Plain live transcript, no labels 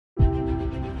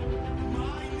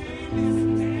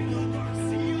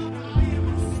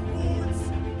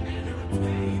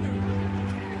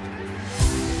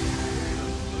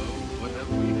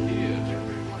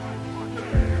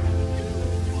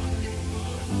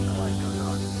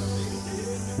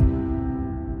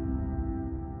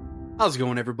How's it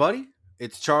going, everybody?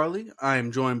 It's Charlie. I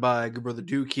am joined by good brother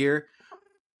Duke here.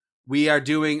 We are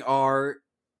doing our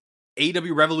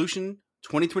AEW Revolution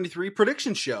 2023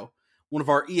 prediction show, one of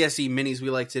our ESE minis we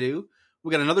like to do.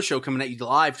 We got another show coming at you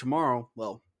live tomorrow.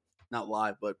 Well, not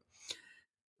live, but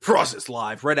for us it's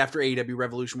live, right after AEW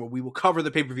Revolution, where we will cover the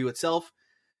pay-per-view itself.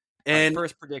 And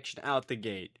first prediction out the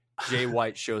gate, Jay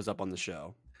White shows up on the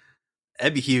show.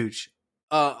 That'd be huge.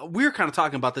 We were kind of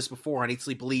talking about this before on Eat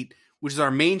Sleep Elite, which is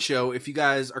our main show. If you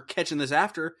guys are catching this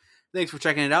after, thanks for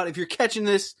checking it out. If you're catching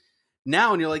this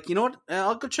now and you're like, you know what,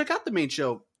 I'll go check out the main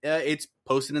show. It's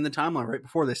posted in the timeline right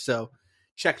before this, so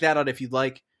check that out if you'd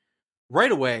like.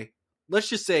 Right away, let's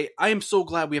just say I am so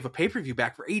glad we have a pay-per-view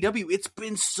back for AEW. It's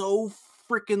been so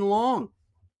freaking long.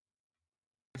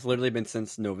 It's literally been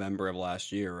since November of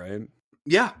last year, right?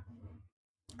 Yeah.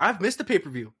 I've missed a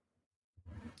pay-per-view.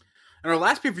 And our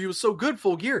last pay-per-view was so good,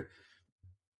 Full Gear.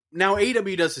 Now,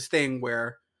 AEW does this thing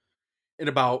where in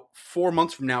about 4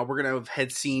 months from now, we're going to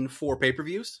have seen 4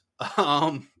 pay-per-views.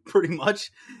 Pretty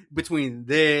much between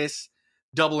this,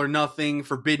 Double or Nothing,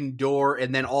 Forbidden Door,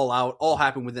 and then All Out, all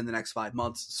happen within the next 5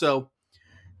 months. So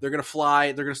they're going to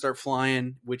fly. They're going to start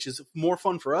flying, which is more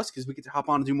fun for us because we get to hop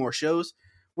on and do more shows.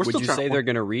 Would you say they're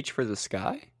going to reach for the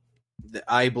sky?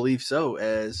 I believe so,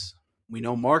 as we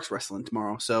know Mark's wrestling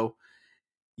tomorrow. So,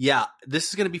 yeah, this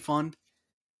is going to be fun.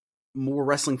 More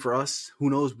wrestling for us. Who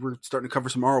knows? We're starting to cover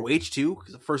some ROH too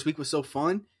because the first week was so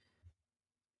fun.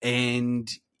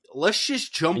 And let's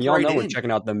just jump and y'all right know in. We're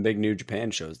checking out the big New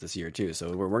Japan shows this year too.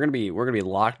 So we're gonna be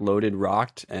locked, loaded,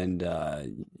 rocked, and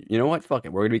you know what? Fuck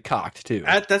it, we're gonna be cocked too.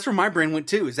 That's where my brain went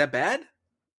too. Is that bad?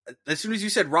 As soon as you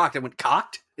said rocked, I went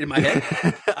cocked in my head.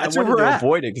 I wanted to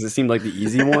avoid it because it seemed like the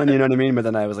easy one. You know what I mean? But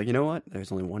then I was like, you know what?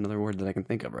 There's only one other word that I can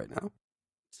think of right now.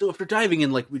 So after diving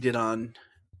in like we did on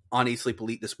Eat Sleep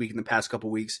Elite this week in the past couple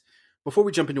weeks, before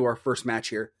we jump into our first match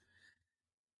here,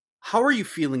 how are you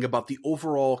feeling about the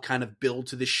overall kind of build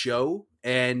to this show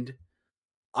and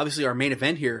obviously our main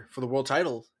event here for the world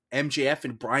title, MJF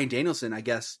and Bryan Danielson? I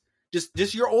guess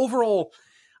just your overall.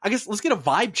 I guess let's get a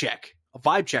vibe check.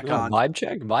 Vibe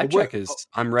check is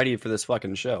I'm ready for this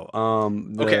fucking show.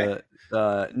 Okay.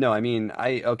 No, I mean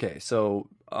so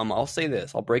I'll say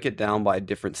this. I'll break it down by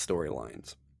different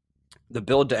storylines. The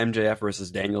build to MJF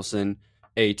versus Danielson,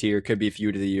 A tier, could be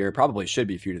feud of the year. Probably should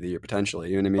be feud of the year potentially.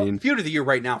 You know what I mean? Well, feud of the year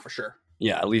right now for sure.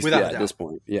 Yeah, at least at this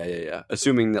point. Yeah.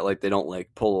 Assuming that like they don't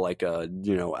like pull like a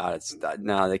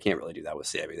they can't really do that with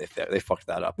Sammy. They fucked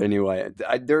that up anyway.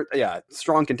 They're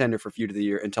strong contender for feud of the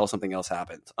year until something else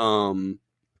happens.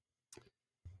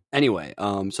 Anyway,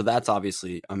 so that's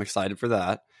obviously I'm excited for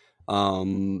that.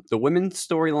 The women's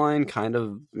storyline kind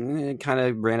of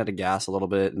ran out of gas a little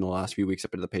bit in the last few weeks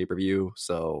up into the pay-per-view.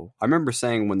 So I remember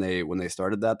saying when they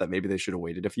started that maybe they should have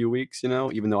waited a few weeks,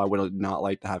 even though I would have not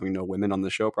liked having no women on the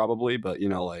show probably, but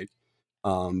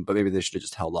but maybe they should have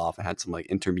just held off and had some like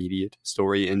intermediate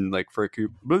story in like for 2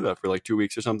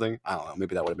 weeks or something. I don't know.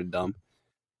 Maybe that would have been dumb.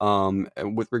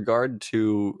 And with regard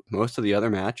to most of the other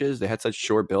matches, they had such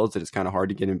short builds that it's kind of hard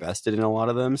to get invested in a lot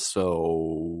of them.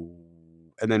 So,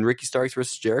 and then Ricky Starks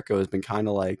versus Jericho has been kind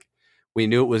of like, we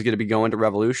knew it was going to be going to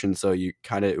Revolution. So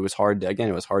it was hard to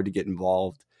get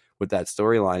involved with that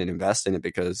storyline and invest in it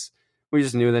because we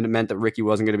just knew that it meant that Ricky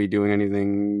wasn't going to be doing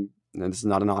anything. And this is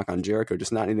not a knock on Jericho,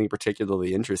 just not anything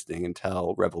particularly interesting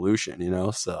until Revolution,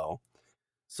 So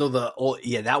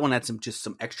that one had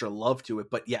some extra love to it.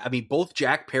 But yeah, I mean, both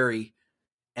Jack Perry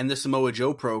and the Samoa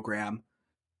Joe program,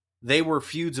 they were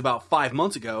feuds about 5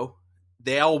 months ago.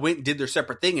 They all went and did their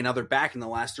separate thing, and now they're back in the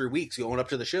last 3 weeks going up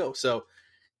to the show. So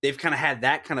they've kind of had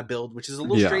that kind of build, which is a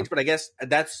little strange, but I guess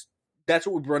that's what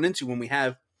we run into when we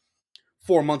have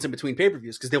 4 months in between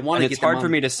pay-per-views because they want to get. It's hard for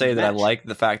me to say that I like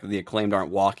the fact that the Acclaimed aren't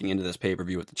walking into this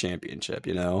pay-per-view with the championship,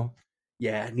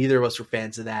 Yeah, neither of us are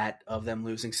fans of them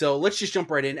losing. So let's just jump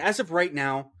right in. As of right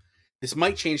now, this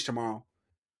might change tomorrow.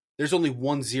 There's only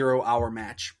 1 0-hour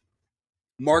match.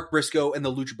 Mark Briscoe and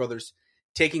the Lucha Brothers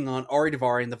taking on Ari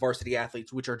Daivari and the Varsity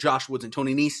Athletes, which are Josh Woods and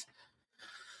Tony Nese.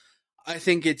 I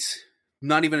think it's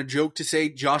not even a joke to say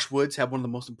Josh Woods had one of the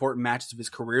most important matches of his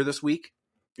career this week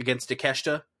against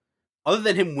Takeshita. Other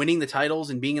than him winning the titles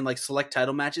and being in like select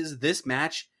title matches, this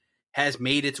match has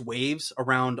made its waves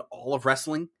around all of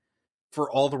wrestling for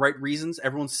all the right reasons.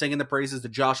 Everyone's singing the praises to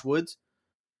Josh Woods.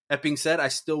 That being said, I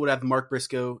still would have Mark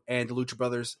Briscoe and the Lucha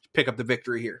Brothers pick up the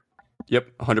victory here.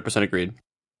 Yep, 100% agreed.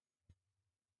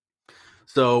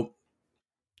 So,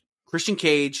 Christian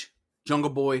Cage,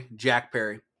 Jungle Boy, Jack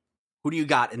Perry. Who do you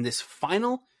got in this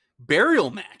final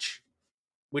burial match?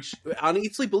 Which, on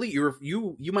Eat Sleep Elite,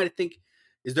 you might think,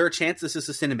 is there a chance this is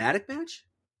a cinematic match?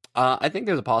 I think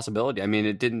there's a possibility. I mean,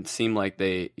 it didn't seem like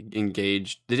they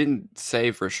engaged. They didn't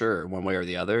say for sure one way or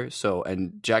the other. So,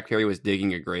 and Jack Perry was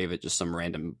digging a grave at just some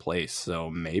random place. So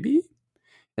maybe,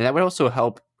 and that would also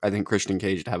help. I think Christian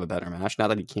Cage to have a better match. Not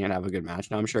that he can't have a good match.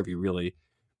 Now, I'm sure if you really,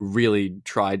 really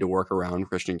tried to work around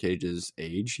Christian Cage's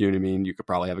age, you know what I mean, you could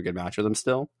probably have a good match with him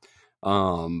still.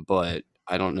 But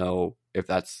I don't know if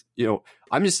that's,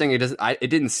 I'm just saying it doesn't. It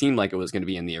didn't seem like it was going to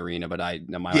be in the arena, but I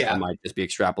might just be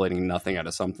extrapolating nothing out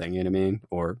of something. You know what I mean?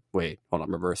 Or wait, hold on,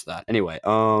 reverse that. Anyway,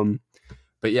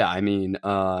 but yeah, I mean,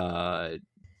 but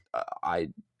I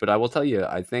will tell you,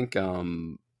 I think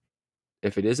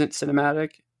if it isn't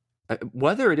cinematic,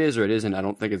 whether it is or it isn't, I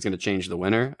don't think it's going to change the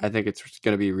winner. I think it's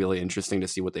going to be really interesting to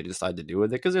see what they decide to do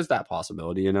with it because there's that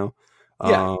possibility,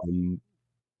 Yeah.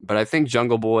 But I think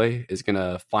Jungle Boy is going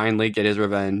to finally get his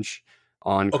revenge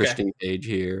on Christian Cage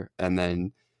here. And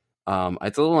then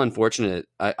it's a little unfortunate.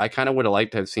 I kind of would have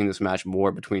liked to have seen this match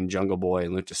more between Jungle Boy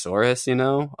and Luchasaurus,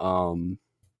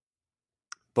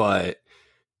 but,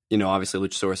 obviously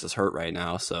Luchasaurus is hurt right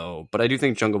now. So, but I do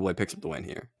think Jungle Boy picks up the win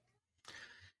here.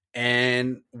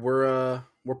 And we're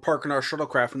parking our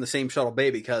shuttlecraft in the same shuttle bay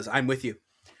because I'm with you.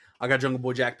 I got Jungle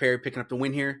Boy Jack Perry picking up the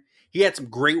win here. He had some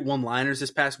great one-liners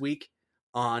this past week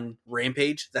on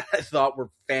Rampage that I thought were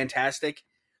fantastic.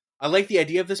 I like the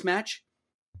idea of this match.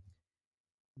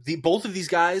 Both of these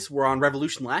guys were on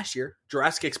Revolution last year.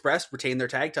 Jurassic Express retained their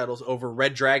tag titles over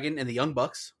Red Dragon and the Young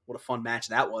Bucks. What a fun match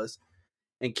that was.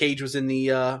 And Cage was in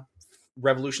the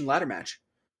Revolution ladder match.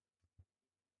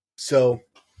 So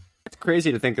it's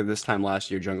crazy to think that this time last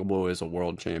year, Jungle Boy was a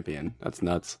world champion. That's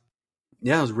nuts.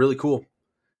 Yeah, it was really cool.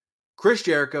 Chris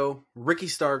Jericho, Ricky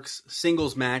Starks,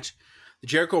 singles match. The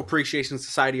Jericho Appreciation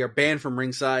Society are banned from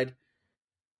ringside.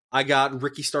 I got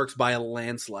Ricky Starks by a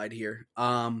landslide here.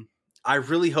 I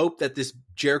really hope that this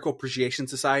Jericho Appreciation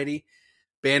Society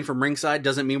banned from ringside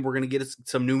doesn't mean we're going to get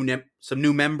some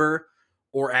new member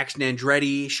or Action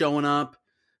Andretti showing up.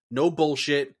 No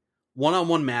bullshit.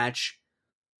 One-on-one match.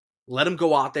 Let him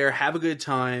go out there, have a good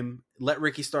time. Let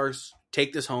Ricky Starks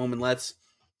take this home, and let's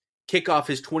kick off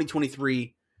his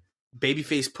 2023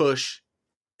 babyface push.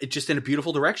 It's just in a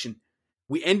beautiful direction.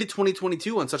 We ended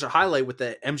 2022 on such a highlight with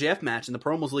the MJF match, and the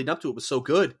promos leading up to it was so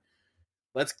good.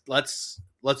 Let's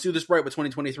do this right with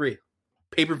 2023.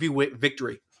 Pay-per-view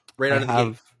victory right out of the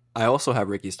gate. I also have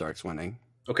Ricky Starks winning.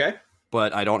 Okay.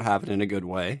 But I don't have it in a good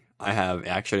way. I have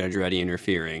Action Andretti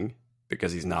interfering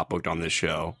because he's not booked on this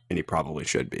show, and he probably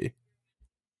should be.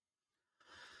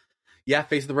 Yeah,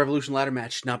 Face of the Revolution ladder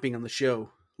match not being on the show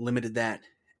limited that.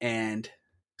 And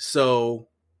so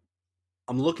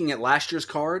I'm looking at last year's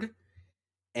card,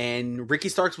 and Ricky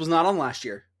Starks was not on last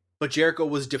year, but Jericho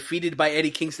was defeated by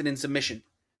Eddie Kingston in submission,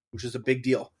 which is a big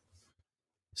deal.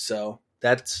 So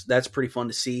that's pretty fun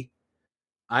to see.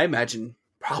 I imagine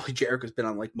probably Jericho's been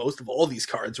on like most of all these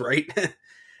cards, right?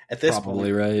 At this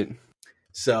probably point. Right.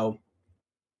 So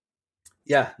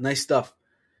yeah, nice stuff.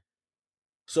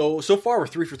 So far we're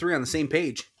 3 for 3 on the same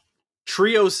page.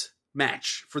 Trios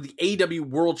match for the AEW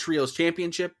World Trios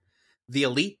Championship. The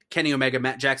Elite, Kenny Omega,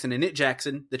 Matt Jackson, and Nick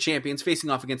Jackson, the champions, facing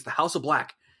off against the House of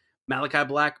Black, Malachi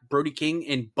Black, Brody King,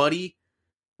 and Buddy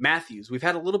Matthews. We've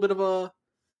had a little bit of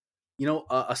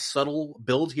a subtle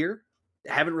build here.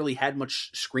 Haven't really had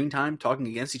much screen time talking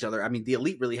against each other. I mean, the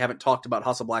Elite really haven't talked about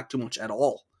House of Black too much at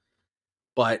all.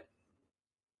 But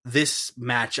this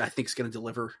match, I think, is going to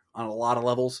deliver on a lot of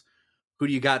levels. Who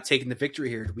do you got taking the victory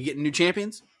here? Do we get new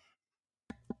champions?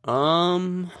 How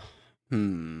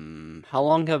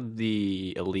long have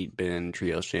the Elite been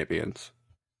Trios champions?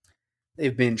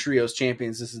 They've been Trios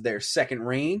champions. This is their second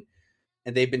reign,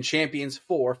 and they've been champions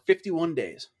for 51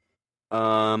 days.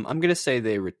 I'm going to say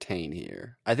they retain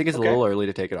here. I think it's a little early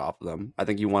to take it off of them. I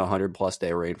think you want a 100-plus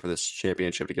day reign for this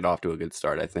championship to get off to a good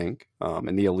start, I think.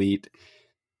 And the Elite,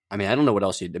 I mean, I don't know what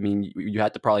else you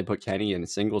had to probably put Kenny in a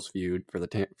singles feud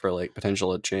for like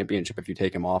potential championship if you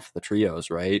take him off the trios,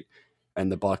 right?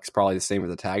 And the Bucks probably the same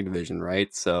with the tag division,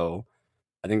 right? So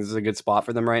I think this is a good spot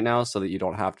for them right now so that you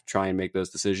don't have to try and make those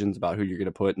decisions about who you're going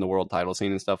to put in the world title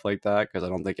scene and stuff like that, because I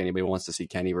don't think anybody wants to see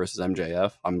Kenny versus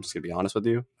MJF. I'm just going to be honest with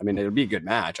you. I mean, it'll be a good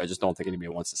match. I just don't think anybody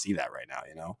wants to see that right now,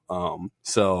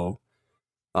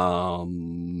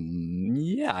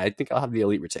 Yeah, I think I'll have the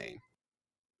Elite retain.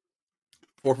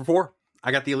 4 for 4.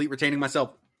 I got the Elite retaining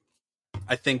myself.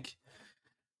 I think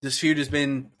this feud has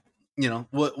been,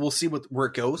 we'll see where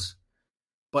it goes.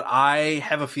 But I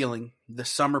have a feeling the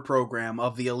summer program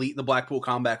of the Elite, the Blackpool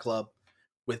Combat Club,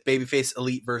 with Babyface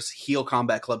Elite versus Heel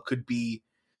Combat Club could be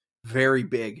very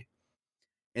big.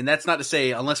 And that's not to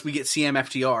say unless we get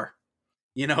CMFTR,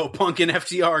 Punk and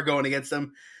FTR going against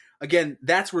them. Again,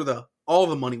 that's where all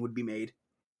the money would be made.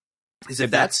 Is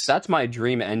if that's my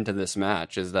dream end to this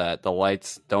match, is that the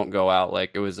lights don't go out.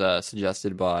 Like it was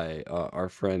suggested by our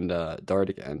friend Dart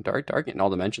again. Dart getting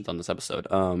all the mentions on this episode.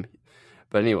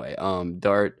 But anyway,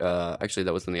 Dart. Actually,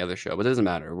 that was in the other show, but it doesn't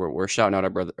matter. We're shouting out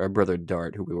our brother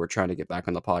Dart, who we were trying to get back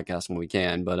on the podcast when we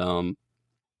can. But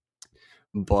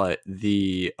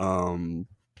the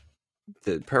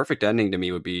perfect ending to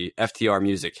me would be FTR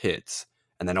music hits,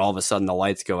 and then all of a sudden the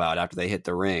lights go out after they hit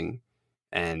the ring,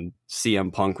 and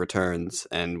CM Punk returns,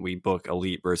 and we book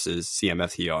Elite versus CM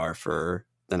FTR for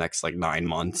the next 9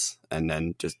 months, and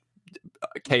then just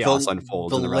chaos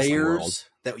unfolds in the wrestling world. The layers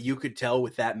that you could tell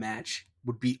with that match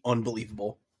would be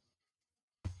unbelievable,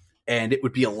 and it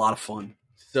would be a lot of fun.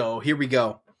 So here we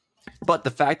go. But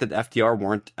the fact that the FTR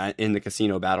weren't in the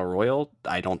Casino Battle Royal,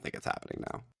 I don't think it's happening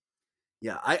now.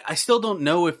 Yeah, I still don't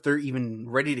know if they're even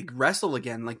ready to wrestle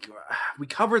again. We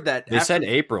covered that. They said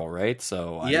April, right?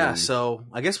 So so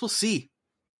I guess we'll see.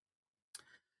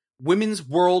 Women's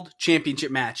World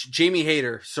Championship match: Jamie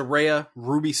Hayter, Saraya,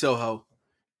 Ruby Soho.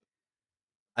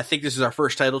 I think this is our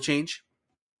first title change.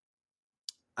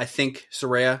 I think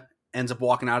Saraya ends up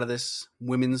walking out of this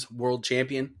Women's World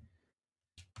Champion.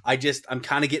 I'm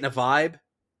kind of getting a vibe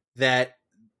that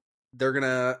they're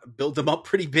gonna build them up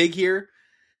pretty big here.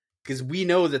 Because we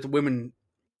know that the women,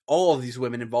 all of these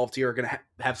women involved here, are going to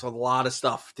have a lot of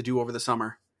stuff to do over the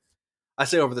summer. I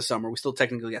say over the summer. We still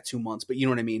technically got 2 months, but you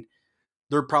know what I mean.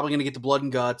 They're probably going to get the blood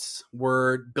and guts.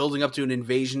 We're building up to an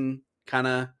invasion kind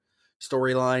of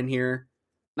storyline here.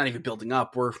 Not even building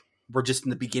up. We're just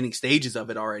in the beginning stages of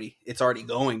it already. It's already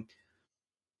going.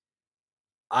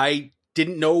 I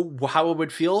didn't know how it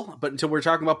would feel, but until we're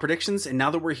talking about predictions, and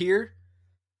now that we're here,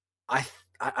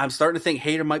 I'm starting to think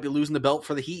Hayter might be losing the belt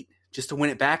for the Heat just to win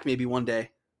it back maybe one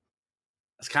day.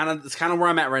 That's kind of where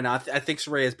I'm at right now. I think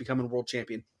Saraya is becoming world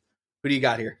champion. Who do you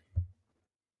got here?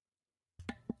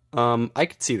 I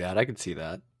could see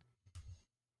that.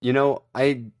 You know,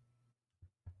 I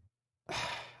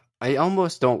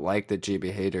almost don't like that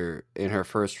JB Hayter in her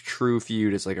first true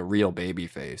feud is a real baby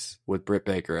face with Britt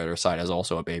Baker at her side as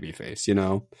also a baby face, you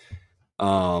know?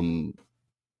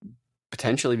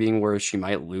 Potentially being where she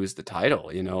might lose the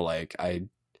title, you know, I don't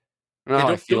know how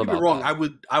I feel about it. Wrong.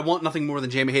 I want nothing more than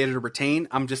Jamie Hayter to retain.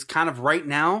 I'm just kind of right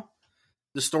now,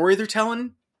 the story they're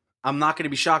telling, I'm not going to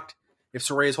be shocked if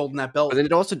Saraya is holding that belt. But then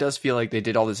it also does feel like they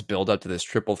did all this build up to this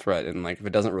triple threat, and if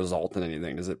it doesn't result in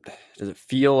anything, does it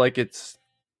feel like it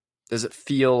did,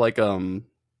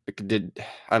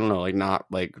 I don't know,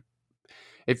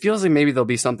 it feels like maybe there'll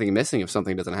be something missing if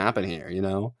something doesn't happen here, you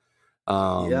know?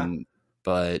 Yeah.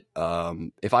 But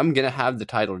if I'm going to have the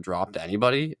title drop to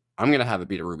anybody, I'm going to have it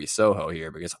be to Ruby Soho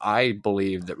here, because I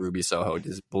believe that Ruby Soho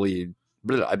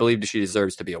I believe that she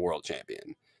deserves to be a world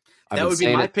champion. That would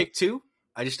be my pick too.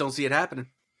 I just don't see it happening.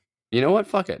 You know what?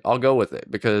 Fuck it. I'll go with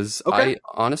it because I've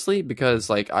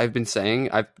been saying,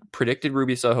 I've predicted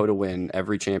Ruby Soho to win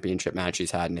every championship match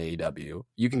she's had in AEW.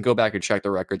 You can go back and check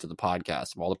the records of the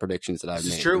podcast of all the predictions that I've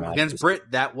made. It's true. Against Britt,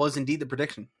 that was indeed the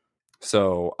prediction.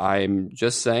 So I'm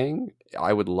just saying,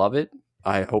 I would love it.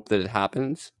 I hope that it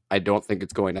happens. I don't think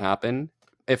it's going to happen.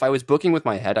 If I was booking with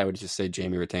my head, I would just say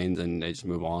Jamie retains and they just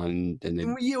move on.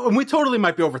 And we totally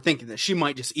might be overthinking this. She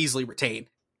might just easily retain.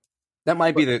 That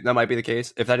might be the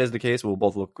case. If that is the case, we'll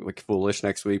both look foolish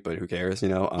next week. But who cares? You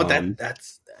know. But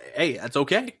that's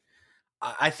okay.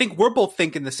 I think we're both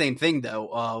thinking the same thing, though.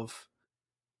 Of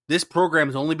this program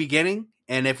is only beginning,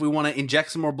 and if we want to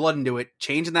inject some more blood into it,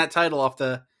 changing that title off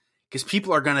because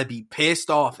people are going to be pissed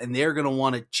off and they're going to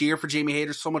want to cheer for Jamie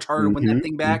Hayter so much harder to win that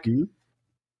thing back. Mm-hmm.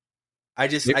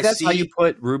 That's how you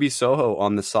put Ruby Soho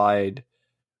on the side.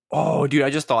 Oh, dude,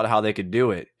 I just thought how they could do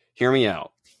it. Hear me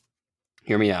out.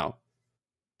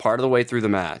 Part of the way through the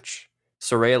match,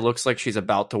 Saraya looks like she's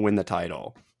about to win the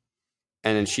title.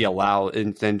 And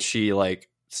then she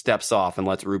steps off and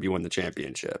lets Ruby win the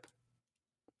championship.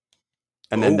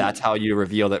 And then that's how you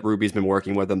reveal that Ruby's been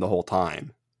working with them the whole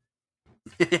time.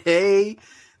 Hey,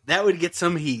 that would get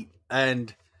some heat.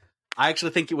 And I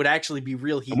actually think it would actually be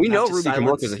real heat. And we know Ruby can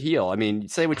work as a heel. I mean,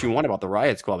 say what you want about the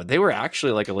Riot Squad, but they were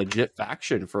actually a legit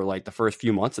faction for the first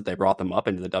few months that they brought them up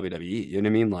into the WWE. You know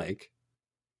what I mean?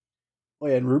 Oh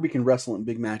yeah, and Ruby can wrestle in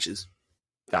big matches.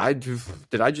 That'd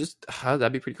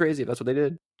be pretty crazy if that's what they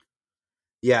did.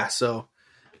 Yeah, so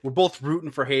we're both rooting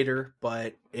for Hayter,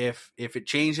 but if it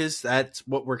changes, that's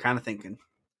what we're kind of thinking.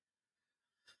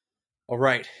 All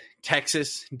right,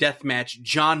 Texas Death Match,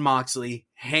 Jon Moxley,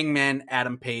 Hangman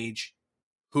Adam Page.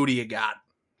 Who do you got?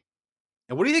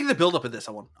 And what do you think of the build-up of this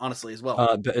one, honestly, as well?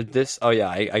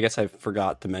 I guess I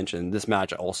forgot to mention this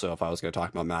match also, if I was going to talk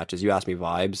about matches. You asked me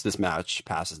vibes. This match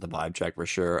passes the vibe check for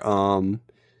sure.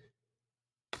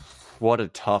 What a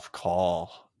tough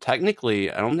call.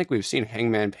 Technically, I don't think we've seen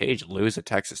Hangman Page lose a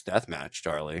Texas Death Match,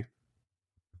 Charlie.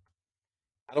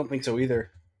 I don't think so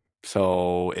either.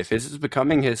 So if this is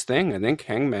becoming his thing, I think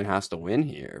Hangman has to win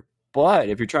here. But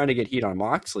if you're trying to get heat on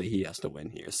Moxley, he has to win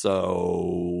here.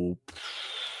 So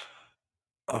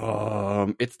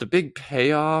it's the big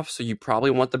payoff, so you probably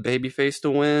want the babyface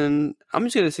to win. I'm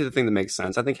just going to say the thing that makes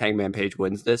sense. I think Hangman Page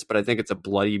wins this, but I think it's a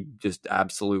bloody, just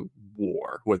absolute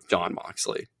war with Jon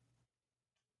Moxley.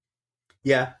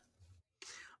 Yeah.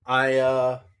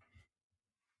 This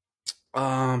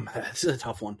is a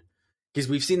tough one because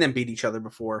we've seen them beat each other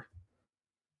before.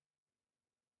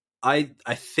 I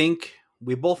think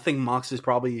we both think Mox is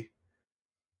probably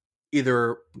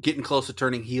either getting close to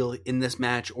turning heel in this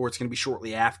match or it's going to be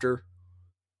shortly after.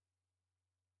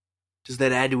 Does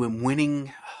that add to him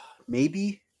winning?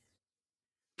 Maybe.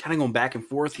 Kind of going back and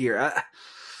forth here.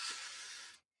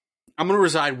 I'm going to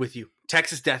reside with you.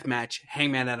 Texas Death Match,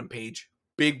 Hangman Adam Page.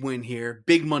 Big win here.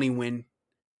 Big money win.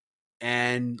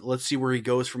 And let's see where he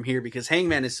goes from here because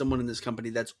Hangman is someone in this company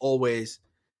that's always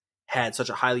had such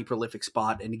a highly prolific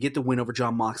spot. And to get the win over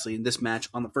Jon Moxley in this match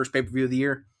on the first pay-per-view of the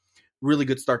year, really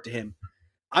good start to him.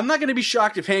 I'm not going to be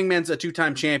shocked if Hangman's a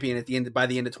two-time champion by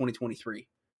the end of 2023.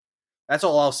 That's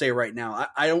all I'll say right now.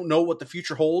 I don't know what the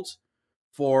future holds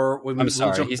for when I'm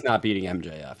sorry, he's not beating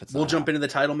MJF. We'll jump into the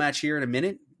title match here in a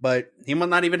minute, but he might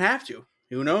not even have to.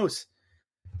 Who knows?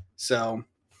 So,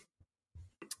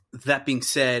 that being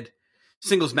said,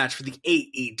 singles match for the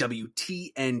AEW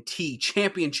TNT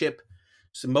Championship,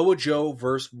 Samoa Joe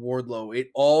versus Wardlow.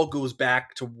 It all goes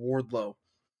back to Wardlow.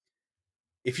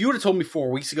 If you would have told me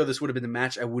 4 weeks ago this would have been the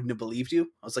match, I wouldn't have believed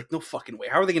you. I was like, no fucking way.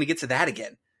 How are they going to get to that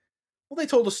again? Well, they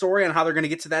told a story on how they're going to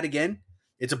get to that again.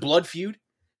 It's a blood feud.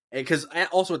 Because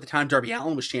also at the time, Darby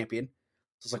Allin was champion.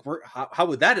 So it's like, how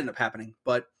would that end up happening?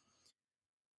 But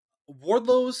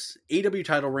Wardlow's AEW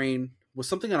title reign was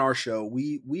something on our show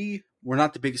we were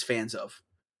not the biggest fans of.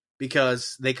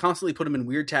 Because they constantly put him in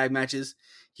weird tag matches.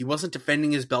 He wasn't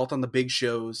defending his belt on the big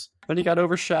shows. But he got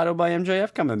overshadowed by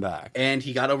MJF coming back. And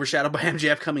he got overshadowed by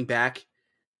MJF coming back.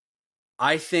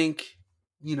 I think,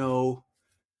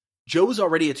 Joe's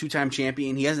already a 2-time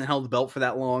champion. He hasn't held the belt for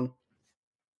that long.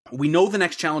 We know the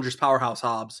next challenger is Powerhouse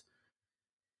Hobbs.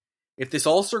 If this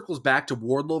all circles back to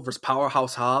Wardlow versus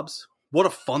Powerhouse Hobbs, what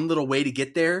a fun little way to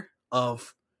get there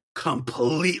of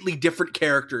completely different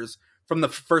characters from the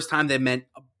first time they met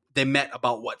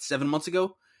about, 7 months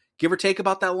ago? Give or take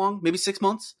about that long? Maybe 6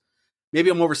 months? Maybe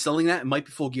I'm overselling that. It might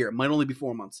be full gear. It might only be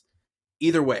 4 months.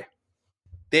 Either way,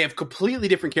 they have completely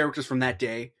different characters from that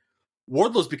day.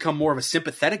 Wardlow's become more of a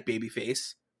sympathetic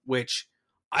babyface, which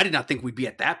I did not think we'd be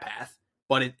at that path,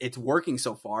 but it's working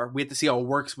so far. We have to see how it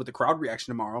works with the crowd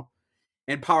reaction tomorrow.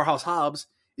 And Powerhouse Hobbs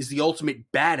is the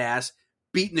ultimate badass,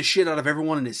 beating the shit out of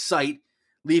everyone in his sight,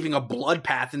 leaving a blood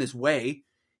path in his way.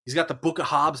 He's got the Book of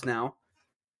Hobbs now.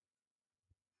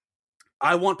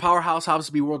 I want Powerhouse Hobbs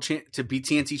to be to be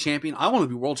TNT champion. I want to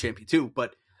be world champion too,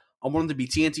 but I want him to be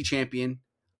TNT champion.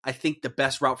 I think the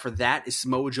best route for that is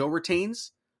Samoa Joe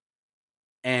retains,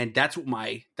 and that's what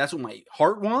my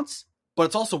heart wants. But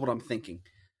it's also what I'm thinking.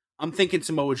 I'm thinking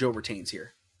Samoa Joe retains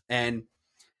here, and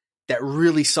that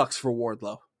really sucks for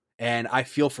Wardlow. And I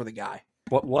feel for the guy.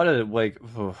 What a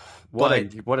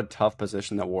tough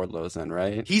position that Wardlow's in,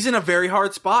 right? He's in a very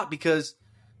hard spot because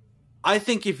I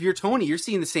think if you're Tony, you're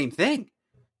seeing the same thing.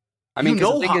 I mean,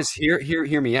 the thing is,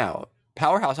 hear me out.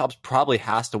 Powerhouse Hobbs probably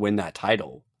has to win that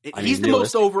title. He's the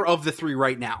most over of the 3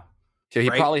 right now. So he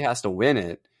probably has to win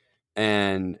it,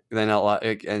 and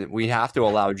then we have to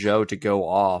allow Joe to go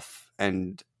off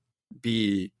and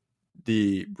be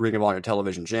the Ring of Honor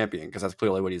television champion because that's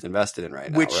clearly what he's invested in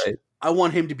right now. Right? I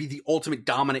want him to be the ultimate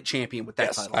dominant champion with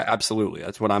that title. Absolutely.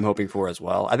 That's what I'm hoping for as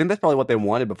well. I think that's probably what they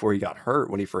wanted before he got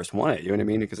hurt when he first won it. You know what I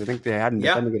mean? Because I think they hadn't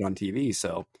defended it on TV.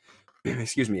 So,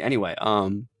 excuse me. Anyway,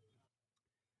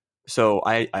 so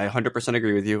I 100%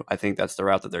 agree with you. I think that's the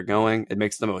route that they're going. It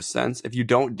makes the most sense. If you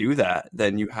don't do that,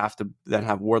 then you have to then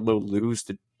have Wardlow lose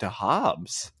to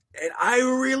Hobbs. And I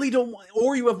really don't want,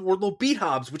 or you have Wardlow beat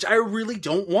Hobbs, which I really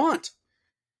don't want.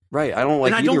 Right, I don't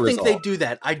like. And I don't think they'd do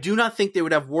that. I do not think they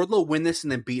would have Wardlow win this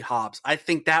and then beat Hobbs. I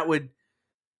think that would.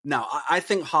 No, I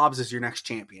think Hobbs is your next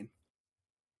champion.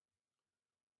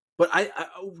 But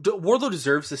Wardlow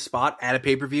deserves this spot at a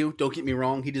pay-per-view. Don't get me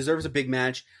wrong; he deserves a big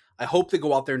match. I hope they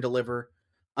go out there and deliver.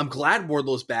 I'm glad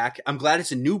Wardlow's back. I'm glad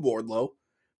it's a new Wardlow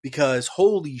because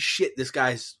holy shit, this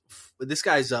guy's.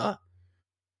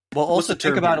 Well, also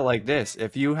think about it like this.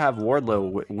 If you have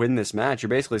Wardlow win this match, you're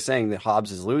basically saying that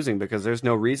Hobbs is losing because there's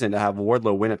no reason to have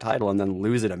Wardlow win a title and then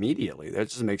lose it immediately. That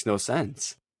just makes no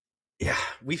sense. Yeah,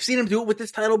 we've seen him do it with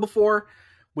this title before.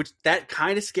 which that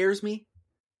kind of scares me.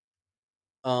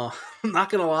 I'm not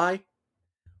gonna lie.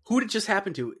 Who did it just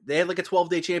happen to? They had like a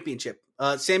 12-day championship.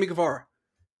 Sammy Guevara.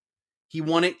 He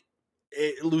won it.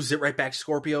 It loses it right back to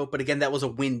Scorpio. But again, that was a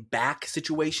win back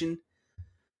situation.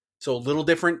 So a little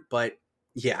different, but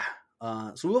yeah.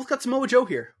 So we've got Samoa Joe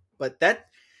here. But that,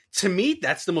 to me,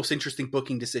 that's the most interesting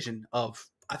booking decision of,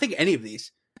 I think, any of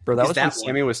these. Bro, that was when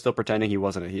Sammy was still pretending he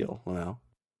wasn't a heel. Well,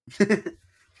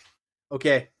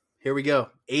 okay, here we go.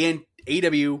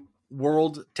 AEW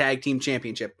World Tag Team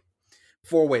Championship.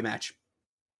 4-way match.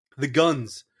 The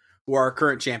Guns, who are our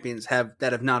current champions, have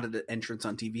not had an entrance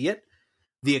on TV yet.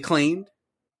 The Acclaimed,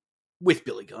 with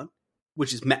Billy Gunn,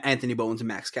 which is Anthony Bowens and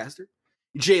Max Caster.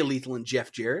 Jay Lethal and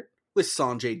Jeff Jarrett, with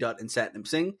Sanjay Dutt and Satnam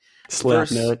Singh.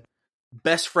 Slapnut.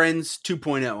 Best Friends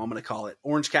 2.0, I'm going to call it.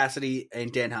 Orange Cassidy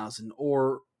and Danhausen,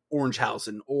 or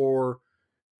Orangehausen, or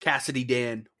Cassidy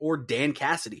Dan, or Dan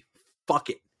Cassidy. Fuck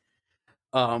it.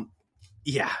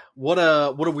 Yeah, what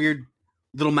a weird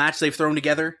little match they've thrown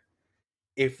together.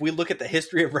 If we look at the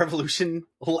history of Revolution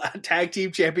tag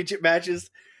team championship matches,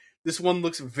 this one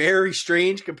looks very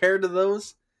strange compared to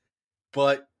those.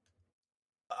 But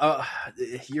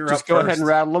you're just up go first. ahead and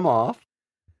rattle them off.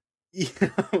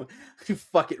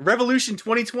 Fuck it. Revolution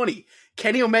 2020.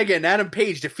 Kenny Omega and Adam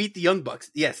Page defeat the Young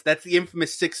Bucks. Yes, that's the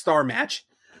infamous 6-star match.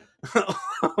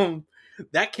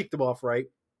 That kicked them off right.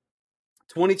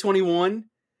 2021,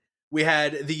 we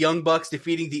had the Young Bucks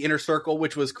defeating the Inner Circle,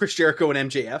 which was Chris Jericho and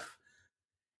MJF.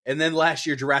 And then last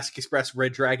year, Jurassic Express,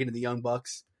 Red Dragon, and the Young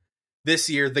Bucks. This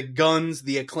year, the Guns,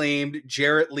 the Acclaimed,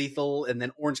 Jarrett Lethal, and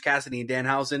then Orange Cassidy and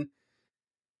Danhausen.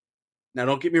 Now,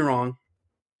 don't get me wrong.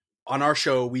 On our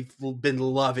show, we've been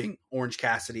loving Orange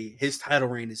Cassidy. His title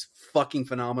reign is fucking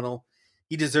phenomenal.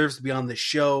 He deserves to be on this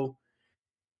show.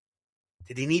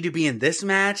 Did he need to be in this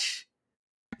match?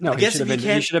 No, he should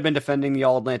have been defending the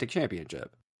All-Atlantic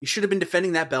Championship. He should have been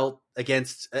defending that belt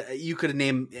against, you could have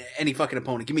named any fucking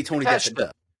opponent. Give me Tony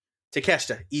Deppen.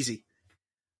 Takeshita, easy.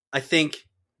 I think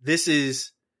this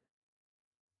is,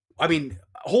 I mean,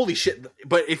 holy shit.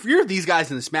 But if you're these guys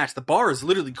in this match, the bar is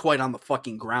literally quite on the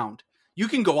fucking ground. You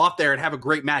can go out there and have a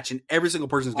great match, and every single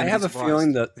person's going to be surprised. I have a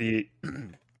feeling that the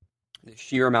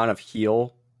sheer amount of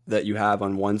heel that you have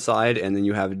on one side, and then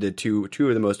you have the two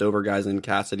of the most over guys in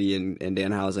Cassidy and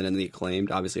Danhausen and the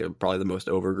Acclaimed, obviously probably the most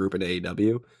over group in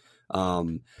AEW.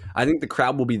 I think the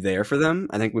crowd will be there for them.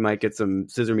 I think we might get some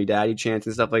Scissor Me Daddy chants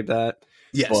and stuff like that.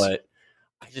 Yes. But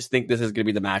I just think this is going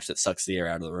to be the match that sucks the air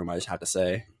out of the room, I just have to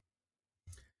say.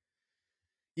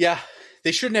 Yeah,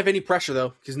 they shouldn't have any pressure,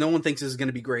 though, because no one thinks this is going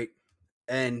to be great.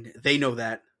 And they know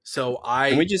that. So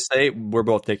Can we just say we're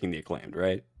both taking the Acclaimed,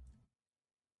 right?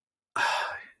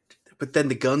 But then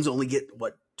the Guns only get,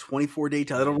 24-day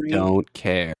title reign? Don't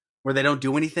care. Where they don't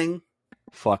do anything?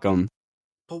 Fuck them.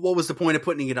 But what was the point of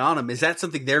putting it on them? Is that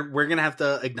something we're going to have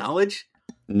to acknowledge?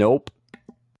 Nope.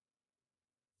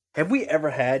 Have we ever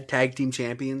had tag team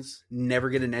champions never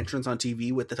get an entrance on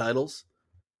TV with the titles?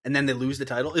 And then they lose the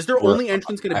title? Is their only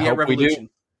entrance going to be at Revolution?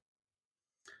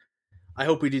 I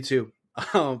hope we do too.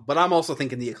 But I'm also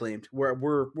thinking the Acclaimed.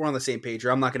 We're on the same page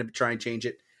here. I'm not going to try and change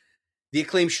it. The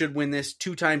Acclaimed should win this.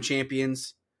 2-time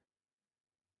champions.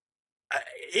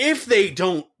 If they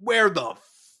don't, where the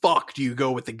fuck do you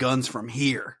go with the Guns from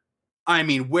here? I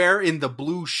mean, where in the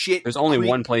blue shit? There's only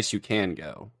one place you can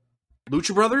go.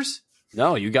 Lucha Brothers?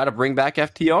 No, you got to bring back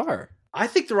FTR. I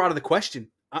think they're out of the question.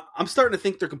 I'm starting to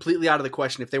think they're completely out of the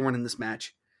question if they weren't in this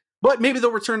match. But maybe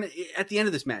they'll return at the end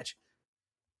of this match.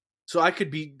 So I could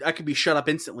be shut up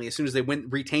instantly as soon as they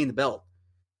retain the belt.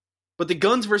 But the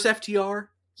Guns versus FTR,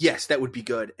 yes, that would be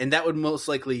good. And that would most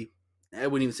likely, I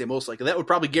wouldn't even say most likely, that would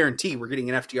probably guarantee we're getting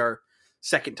an FTR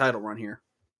second title run here.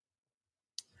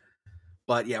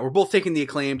 But yeah, we're both taking the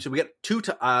Acclaimed. So we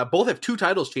got both have 2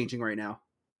 titles changing right now,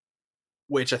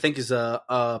 which I think is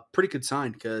a pretty good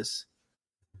sign because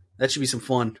that should be some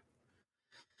fun.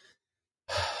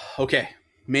 Okay,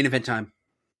 main event time.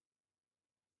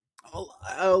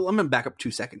 I'm going to back up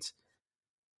 2 seconds.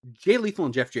 Jay Lethal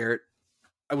and Jeff Jarrett,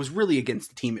 I was really against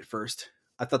the team at first.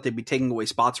 I thought they'd be taking away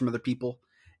spots from other people.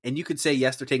 And you could say,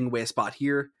 yes, they're taking away a spot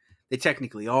here. They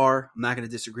technically are. I'm not going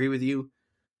to disagree with you.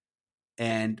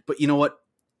 But you know what?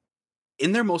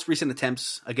 In their most recent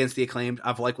attempts against the Acclaimed,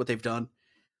 I've liked what they've done.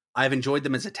 I've enjoyed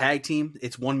them as a tag team.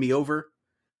 It's won me over.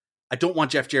 I don't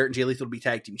want Jeff Jarrett and Jay Lethal to be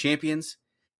tag team champions.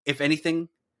 If anything,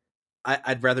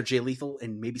 I'd rather Jay Lethal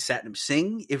and maybe Satnam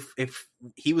Singh if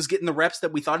he was getting the reps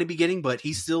that we thought he'd be getting, but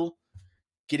he's still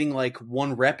getting like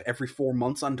 1 rep every 4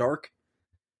 months on Dark.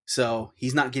 So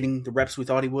he's not getting the reps we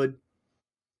thought he would.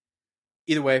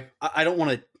 Either way, I don't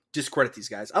want to discredit these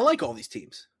guys. I like all these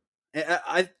teams.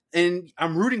 And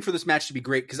I'm rooting for this match to be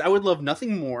great because I would love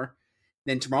nothing more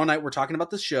than tomorrow night we're talking about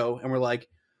this show and we're like,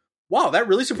 wow, that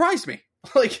really surprised me.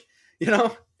 Like,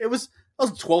 it was a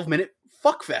 12-minute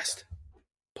fuck fest.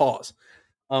 Pause.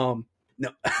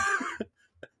 No.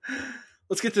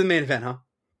 Let's get to the main event, huh?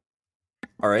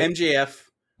 All right. MJF,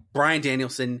 Bryan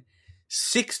Danielson,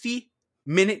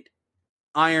 60-minute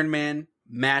Iron Man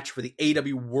match for the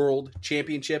AEW World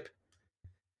Championship.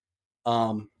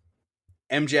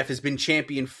 MJF has been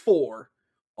champion for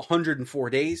 104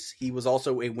 days. He was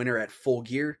also a winner at Full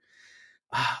Gear.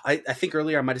 I think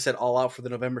earlier I might have said All Out for the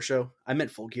November show. I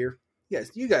meant Full Gear.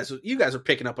 You guys are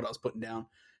picking up what I was putting down.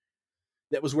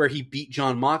 That was where he beat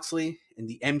Jon Moxley, and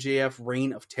the MJF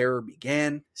reign of terror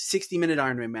began. 60-minute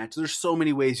Iron Man match. There's so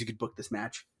many ways you could book this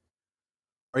match.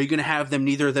 Are you going to have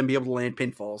neither of them be able to land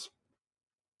pinfalls?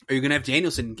 Are you going to have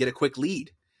Danielson get a quick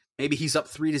lead? Maybe he's up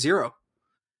 3-0.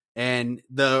 And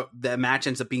the match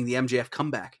ends up being the MJF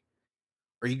comeback.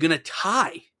 Are you going to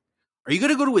tie? Are you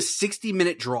going to go to a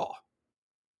 60-minute draw?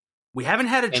 We haven't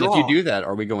had a draw. And if you do that,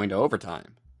 are we going to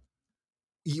overtime?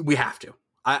 We have to.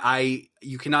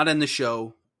 You cannot end the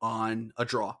show on a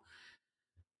draw.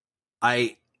 Our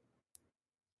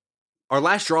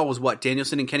last draw was what?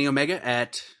 Danielson and Kenny Omega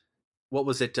at, what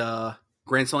was it?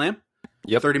 Grand Slam?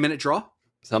 Yep. 30-minute draw?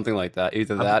 Something like that.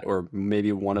 Either that or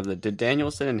maybe one of the... Did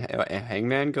Danielson and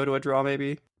Hangman go to a draw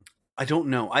maybe? I don't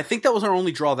know. I think that was our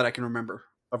only draw that I can remember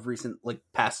of recent,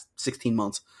 past 16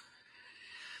 months.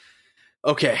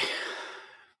 Okay.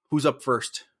 Who's up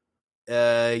first?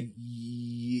 You're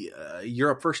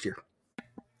up first here.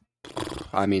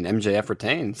 I mean, MJF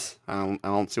retains. I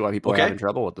don't see why people are having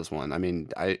trouble with this one. I mean,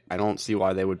 I don't see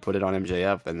why they would put it on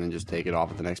MJF and then just take it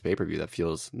off at the next pay-per-view. That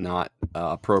feels not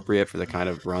appropriate for the kind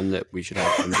of run that we should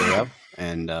have from MJF.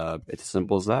 And it's as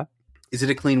simple as that. Is it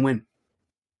a clean win?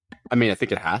 I mean, I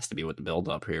think it has to be with the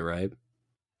build-up here, right?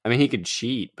 I mean, he could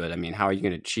cheat, but I mean, how are you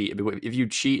going to cheat? If you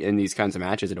cheat in these kinds of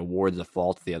matches, it awards the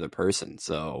fault to the other person.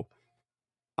 So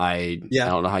I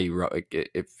don't know how you...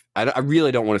 I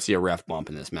really don't want to see a ref bump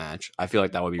in this match. I feel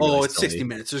like that would be really it's silly. 60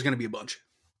 minutes. There's going to be a bunch.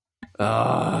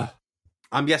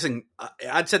 I'm guessing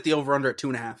I'd set the over-under at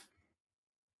 2.5.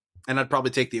 And I'd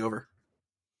probably take the over.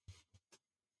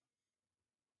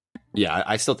 Yeah,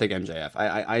 I still take MJF.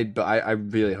 I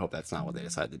really hope that's not what they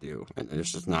decide to do. And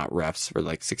it's just not refs for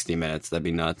 60 minutes. That'd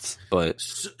be nuts. But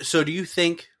so do you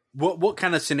think what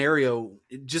kind of scenario,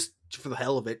 just for the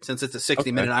hell of it, since it's a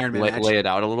 60-minute Iron Man match, lay it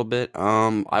out a little bit?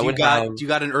 You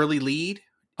got an early lead?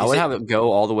 I would have it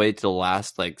go all the way to the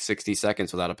last 60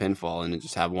 seconds without a pinfall, and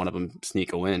just have one of them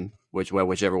sneak a win,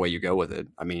 whichever way you go with it.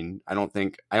 I mean,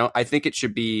 I think it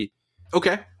should be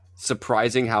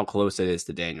surprising how close it is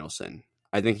to Danielson.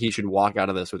 I think he should walk out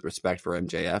of this with respect for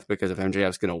MJF, because if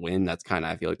MJF's going to win, that's kind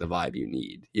of, I feel like, the vibe you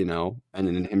need, and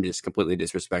then him just completely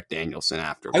disrespect Danielson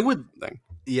after. I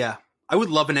would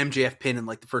love an MJF pin in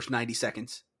the first 90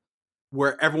 seconds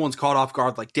where everyone's caught off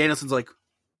guard. Danielson's like,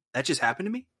 that just happened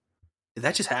to me? Did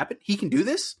that just happen? He can do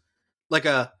this?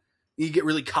 You get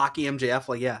really cocky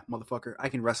MJF, yeah, motherfucker, I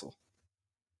can wrestle.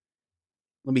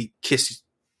 Let me kiss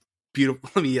beautiful.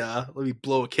 Let me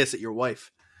blow a kiss at your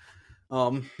wife.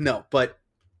 No, but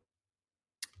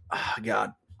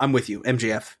God, I'm with you,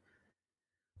 MJF.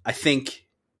 I think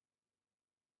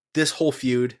this whole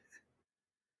feud,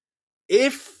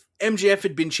 if MJF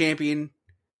had been champion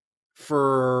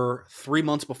for 3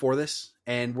 months before this,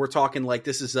 and we're talking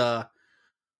this is a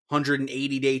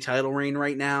 180-day title reign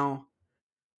right now,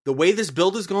 the way this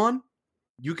build has gone,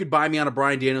 you could buy me on a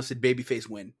Bryan Danielson babyface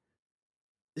win.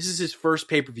 This is his first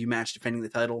pay-per-view match defending the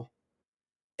title.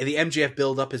 And the MJF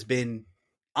build-up has been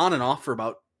on and off for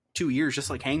about 2 years, just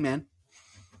like Hangman.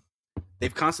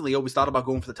 They've constantly always thought about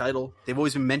going for the title. They've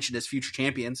always been mentioned as future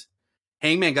champions.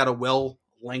 Hangman got a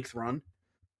well-length run.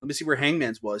 Let me see where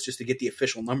Hangman's was, just to get the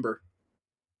official number.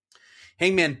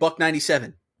 Hangman,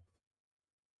 $197,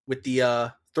 with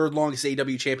the third longest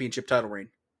AEW championship title reign.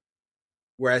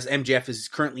 Whereas MJF is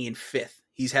currently in 5th.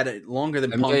 He's had it longer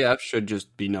than MJF Punk. should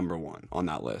just be number 1 on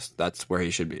that list. That's where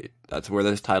he should be. That's where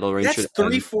this title reign should That's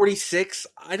 346.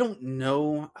 I don't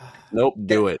know. Nope,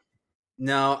 do it.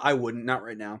 No, I wouldn't. Not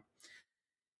right now.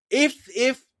 If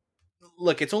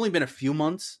look, it's only been a few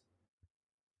months.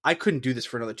 I couldn't do this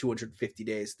for another 250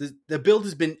 days. The build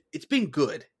has been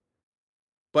good,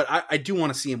 but I do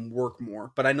want to see him work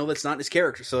more. But I know that's not his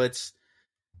character, so that's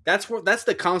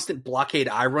the constant blockade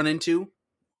I run into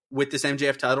with this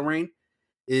MJF title reign.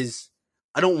 Is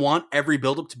I don't want every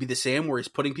buildup to be the same where he's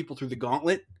putting people through the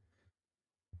gauntlet.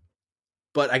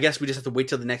 But I guess we just have to wait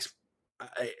till the next.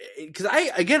 Because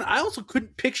I also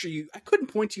couldn't picture you. I couldn't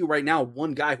point to you right now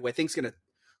one guy who I think is going to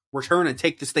return and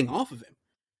take this thing off of him.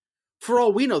 For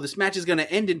all we know, this match is going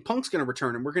to end and Punk's going to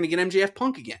return and we're going to get MJF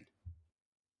Punk again.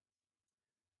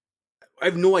 I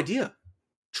have no idea.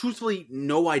 Truthfully,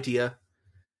 no idea.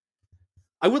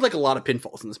 I would like a lot of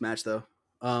pinfalls in this match, though.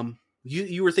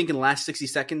 You were thinking last 60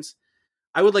 seconds.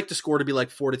 I would like the score to be like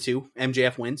 4-2.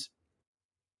 MJF wins.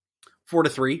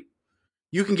 4-3.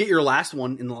 You can get your last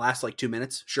one in the last like 2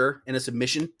 minutes, sure, in a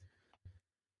submission.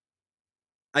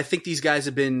 I think these guys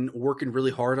have been working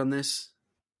really hard on this.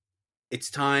 It's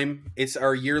time. It's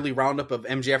our yearly roundup of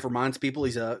MJF reminds people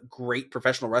he's a great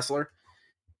professional wrestler.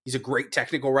 He's a great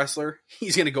technical wrestler.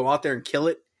 He's going to go out there and kill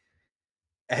it.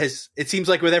 As it seems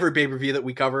like with every pay-per-view that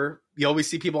we cover, you always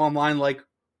see people online like,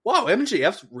 wow,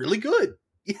 MJF's really good.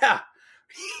 Yeah,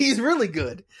 he's really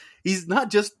good. He's not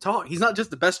just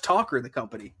the best talker in the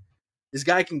company. This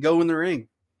guy can go in the ring.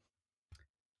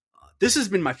 This has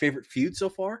been my favorite feud so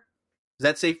far. Is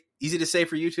that safe? Easy to say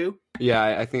for you too? Yeah,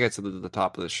 I think that's at the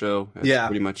top of the show. That's yeah.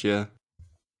 Pretty much, yeah.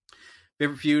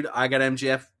 Favorite feud, I got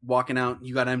MJF walking out.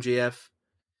 You got MJF.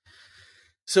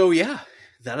 So yeah,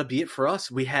 that'll be it for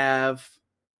us. We have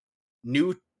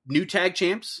new tag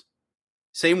champs,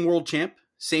 same world champ,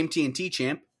 same TNT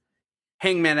champ.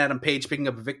 Hangman Adam Page picking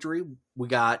up a victory. We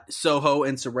got Soho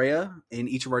and Saraya in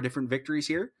each of our different victories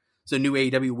here. So new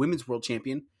AEW Women's World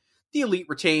Champion. The Elite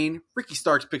retain. Ricky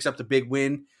Starks picks up the big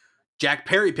win. Jack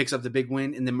Perry picks up the big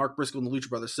win. And then Mark Briscoe and the Lucha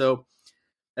Brothers. So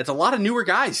that's a lot of newer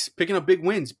guys picking up big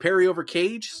wins. Perry over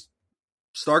Cage.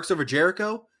 Starks over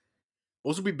Jericho.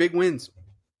 Those will be big wins.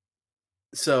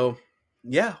 So,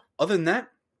 yeah. Other than that,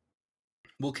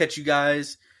 we'll catch you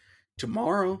guys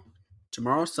tomorrow.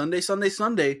 Tomorrow, Sunday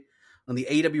on the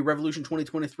AEW Revolution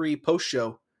 2023 post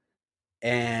show.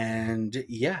 And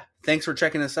yeah, thanks for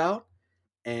checking us out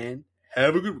and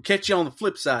have a good catch you on the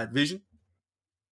flip side, Vision.